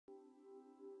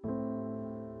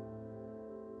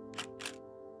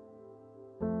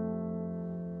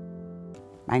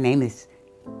My name is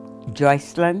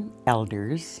Joycelyn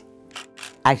Elders.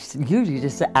 I usually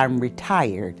just say I'm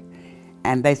retired.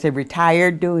 And they say,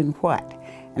 retired doing what?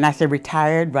 And I said,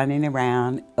 retired running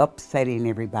around, upsetting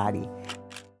everybody.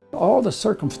 All the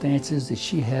circumstances that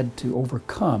she had to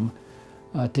overcome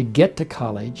to get to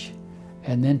college,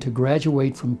 and then to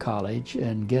graduate from college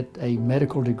and get a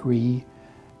medical degree,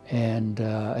 and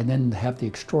then have the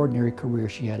extraordinary career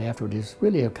she had afterward is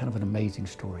really a kind of an amazing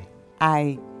story.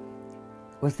 I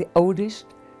was the oldest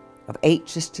of 8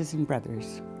 sisters and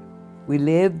brothers. We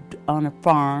lived on a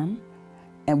farm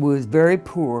and we was very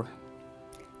poor.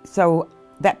 So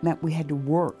that meant we had to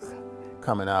work.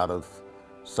 Coming out of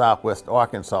Southwest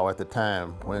Arkansas at the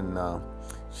time when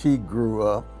she grew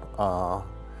up,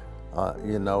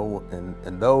 you know,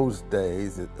 in those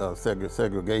days of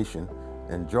segregation,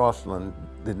 and Joycelyn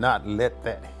did not let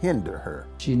that hinder her.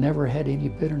 She never had any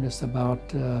bitterness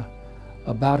about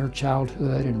her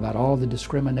childhood and about all the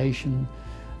discrimination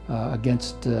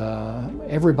against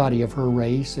everybody of her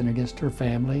race and against her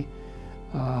family.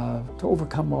 To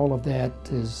overcome all of that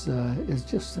is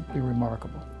just simply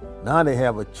remarkable. Now they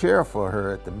have a chair for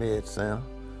her at the Med Center,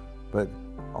 but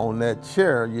on that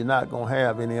chair, you're not going to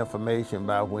have any information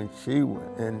about when she was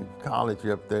in college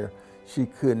up there. She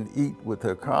couldn't eat with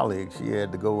her colleagues. She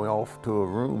had to go off to a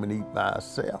room and eat by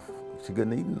herself. She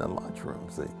couldn't eat in the lunchroom,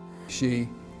 see. She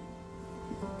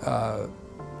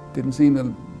didn't seem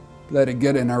to let it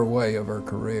get in her way of her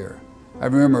career. I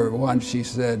remember once she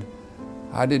said,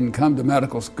 I didn't come to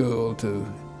medical school to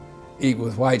eat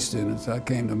with white students. I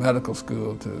came to medical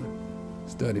school to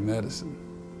study medicine.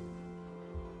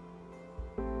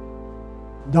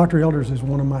 Dr. Elders is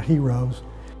one of my heroes.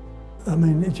 I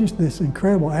mean, it's just this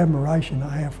incredible admiration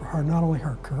I have for her, not only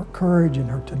her courage and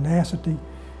her tenacity,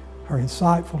 her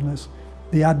insightfulness,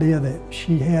 the idea that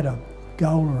she had a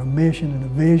goal or a mission and a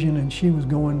vision and she was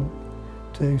going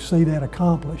to see that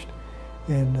accomplished.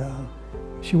 And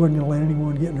she wasn't going to let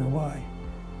anyone get in her way.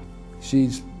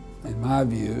 She's, in my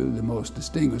view, the most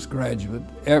distinguished graduate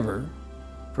ever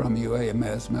from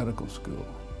UAMS Medical School.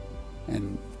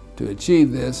 And to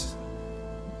achieve this,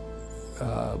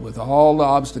 with all the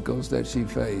obstacles that she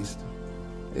faced,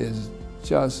 is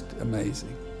just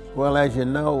amazing. Well, as you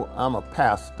know, I'm a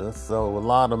pastor, so a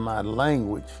lot of my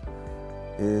language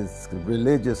is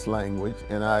religious language,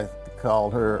 and I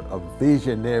call her a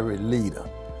visionary leader,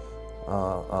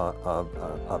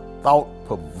 a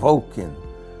thought-provoking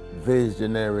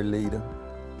visionary leader.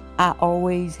 I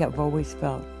have always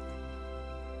felt,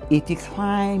 if you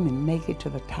climb and make it to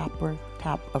the top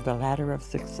of the ladder of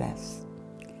success,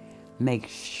 make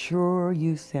sure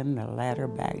you send the ladder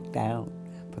back down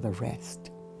for the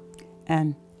rest.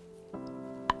 And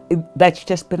that's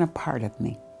just been a part of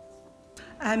me.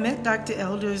 I met Dr.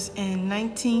 Elders in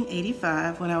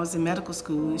 1985 when I was in medical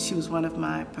school, and she was one of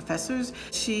my professors.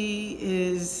 She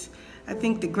is, I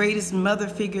think, the greatest mother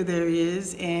figure there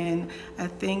is, and I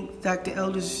think Dr.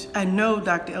 Elders, I know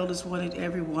Dr. Elders wanted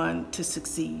everyone to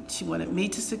succeed. She wanted me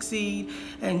to succeed,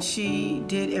 and she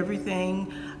did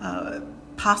everything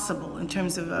possible in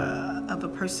terms of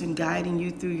a person guiding you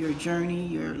through your journey,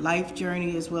 your life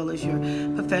journey, as well as your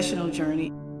professional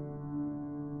journey.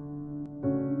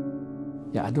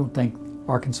 Yeah, I don't think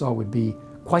Arkansas would be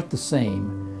quite the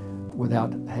same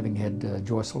without having had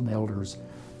Joycelyn Elders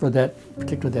for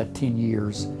particularly that 10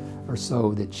 years or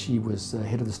so that she was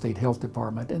head of the state health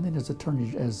department, and then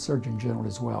as Surgeon General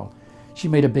as well. She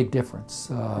made a big difference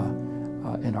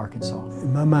in Arkansas.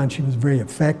 In my mind, she was very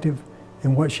effective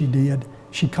in what she did.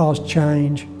 She caused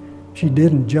change. She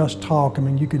didn't just talk. I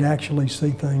mean, you could actually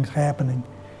see things happening.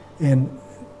 And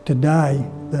today,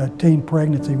 the teen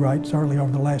pregnancy rate, certainly over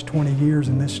the last 20 years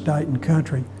in this state and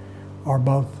country, are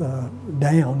both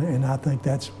down, and I think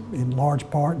that's in large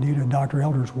part due to Dr.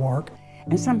 Elders' work.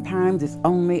 And sometimes it's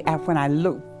only when I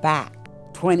look back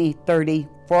 20, 30,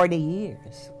 40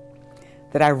 years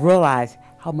that I realize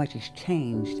how much has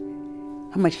changed,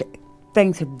 how much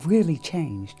things have really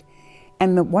changed.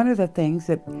 And one of the things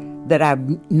that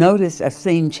I've noticed, I've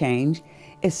seen change,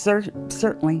 is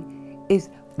certainly is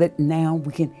that now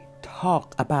we can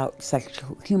talk about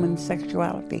human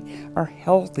sexuality or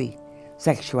healthy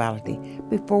sexuality.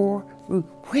 Before, we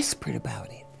whispered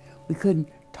about it. We couldn't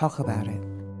talk about it.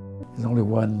 There's only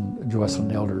one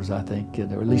Joycelyn Elders, I think,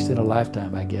 or at least in a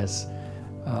lifetime, I guess.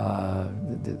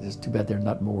 It's too bad there are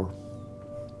not more.